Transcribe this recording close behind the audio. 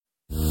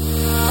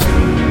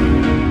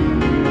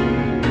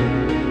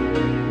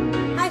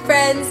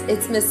friends,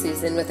 it's Miss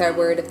Susan with our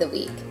Word of the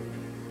Week.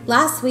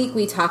 Last week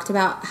we talked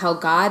about how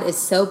God is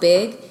so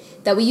big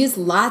that we use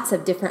lots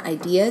of different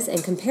ideas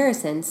and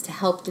comparisons to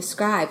help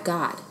describe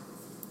God.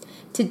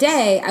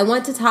 Today I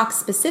want to talk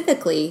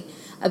specifically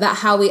about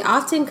how we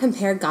often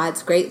compare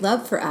God's great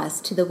love for us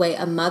to the way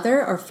a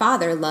mother or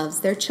father loves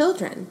their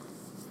children.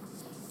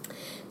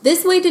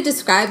 This way to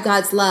describe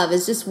God's love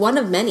is just one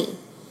of many.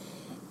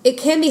 It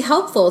can be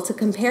helpful to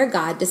compare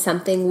God to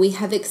something we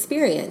have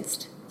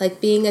experienced, like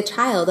being a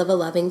child of a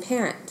loving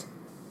parent.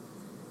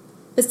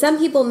 But some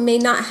people may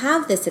not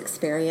have this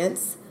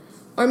experience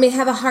or may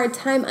have a hard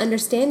time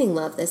understanding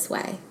love this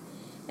way.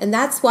 And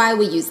that's why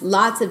we use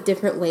lots of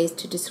different ways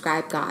to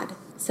describe God,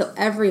 so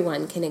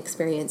everyone can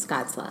experience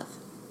God's love.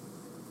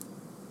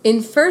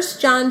 In 1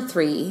 John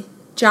 3,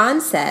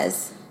 John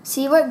says,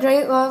 "See what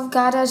great love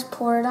God has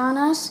poured on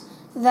us,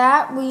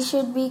 that we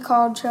should be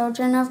called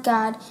children of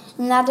God,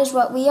 and that is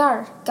what we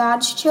are,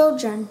 God's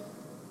children."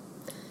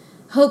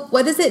 Hope,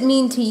 what does it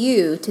mean to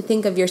you to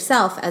think of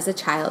yourself as a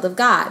child of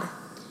God?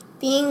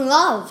 Being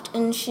loved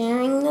and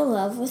sharing the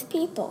love with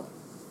people.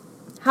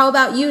 How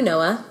about you,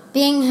 Noah?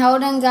 Being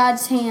held in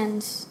God's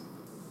hands.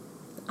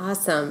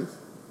 Awesome.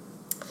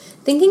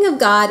 Thinking of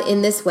God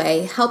in this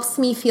way helps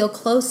me feel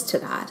close to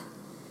God.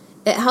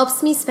 It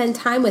helps me spend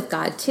time with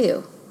God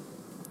too.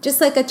 Just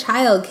like a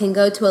child can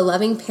go to a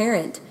loving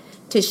parent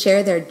to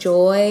share their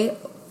joy,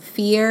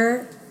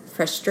 fear,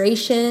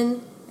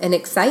 frustration, and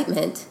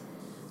excitement,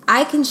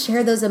 I can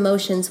share those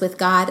emotions with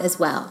God as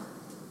well.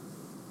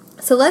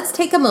 So let's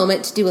take a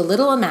moment to do a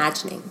little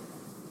imagining.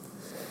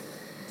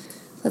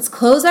 Let's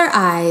close our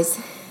eyes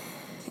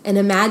and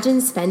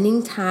imagine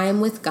spending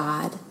time with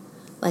God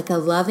like a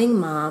loving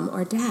mom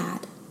or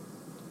dad.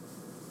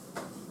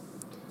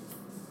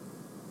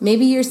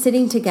 Maybe you're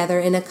sitting together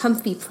in a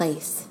comfy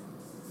place.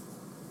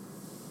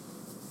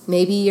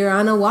 Maybe you're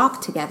on a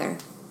walk together,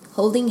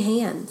 holding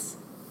hands.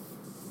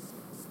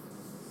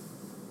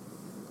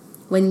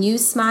 When you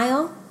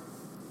smile,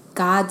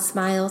 God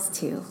smiles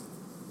too.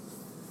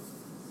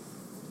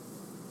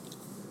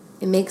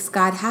 It makes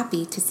God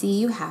happy to see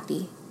you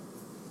happy.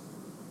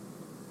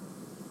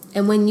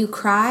 And when you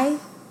cry,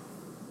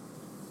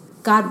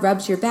 God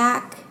rubs your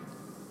back,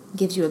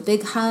 gives you a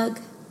big hug,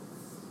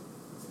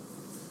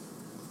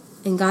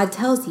 and God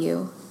tells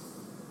you,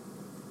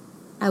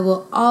 "I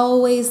will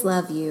always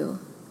love you.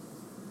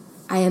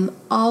 I am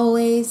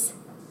always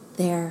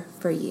there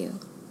for you."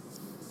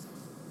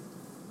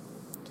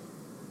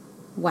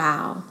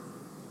 Wow.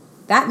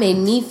 That made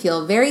me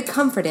feel very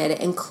comforted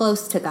and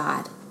close to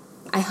God.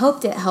 I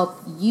hoped it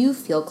helped you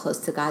feel close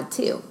to God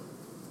too.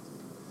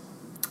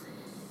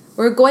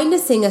 We're going to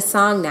sing a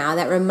song now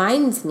that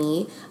reminds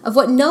me of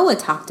what Noah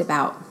talked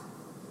about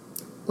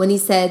when he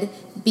said,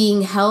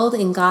 being held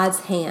in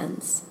God's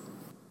hands.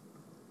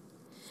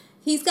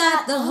 He's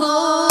got the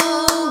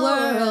whole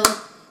world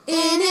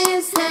in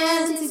his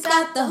hands. He's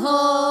got the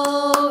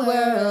whole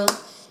world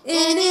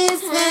in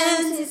his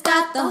hands. He's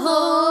got the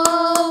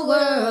whole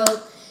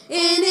world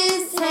in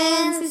his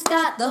hands. He's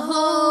got the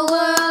whole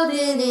world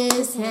in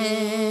his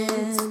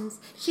hands.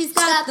 She's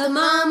got the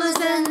mamas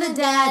and the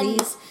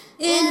daddies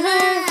in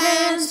her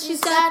hands.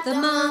 She's got the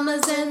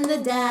mamas and the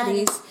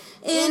daddies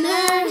in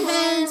her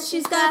hands.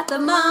 She's got the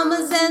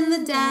mamas and the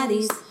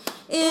daddies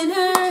in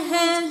her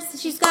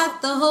hands. She's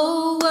got the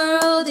whole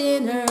world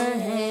in her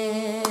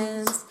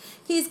hands.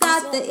 He's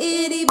got the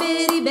itty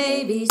bitty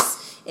babies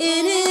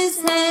in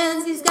his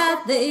hands. He's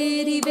got the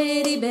itty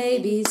bitty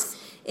babies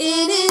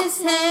in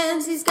his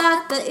hands. He's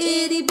got the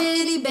itty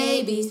bitty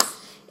babies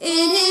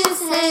in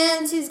his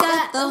hands. He's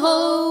got the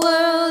whole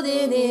world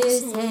in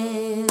his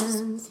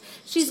hands.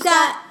 She's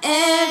got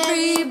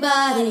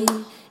everybody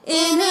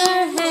in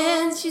her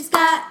hands. She's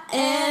got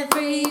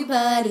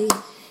everybody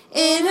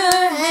in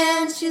her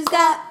hands. She's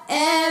got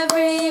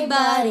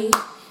everybody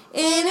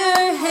in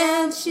her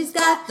hands. She's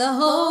got the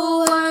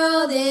whole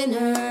world in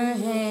her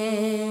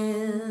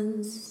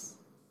hands.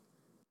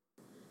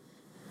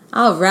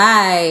 All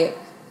right.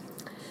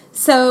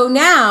 So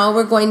now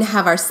we're going to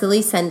have our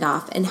silly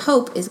send-off, and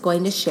Hope is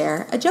going to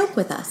share a joke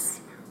with us.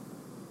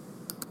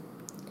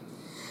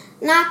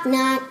 Knock,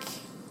 knock.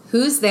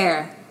 Who's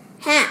there?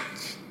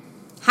 Hatch.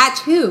 Hatch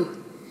who?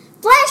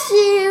 Bless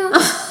you.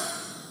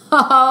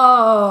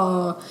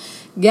 Oh,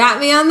 got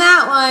me on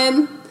that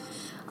one.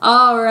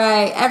 All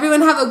right.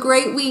 Everyone have a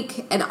great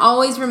week, and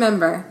always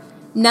remember,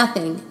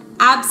 nothing,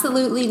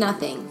 absolutely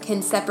nothing,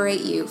 can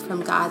separate you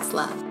from God's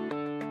love.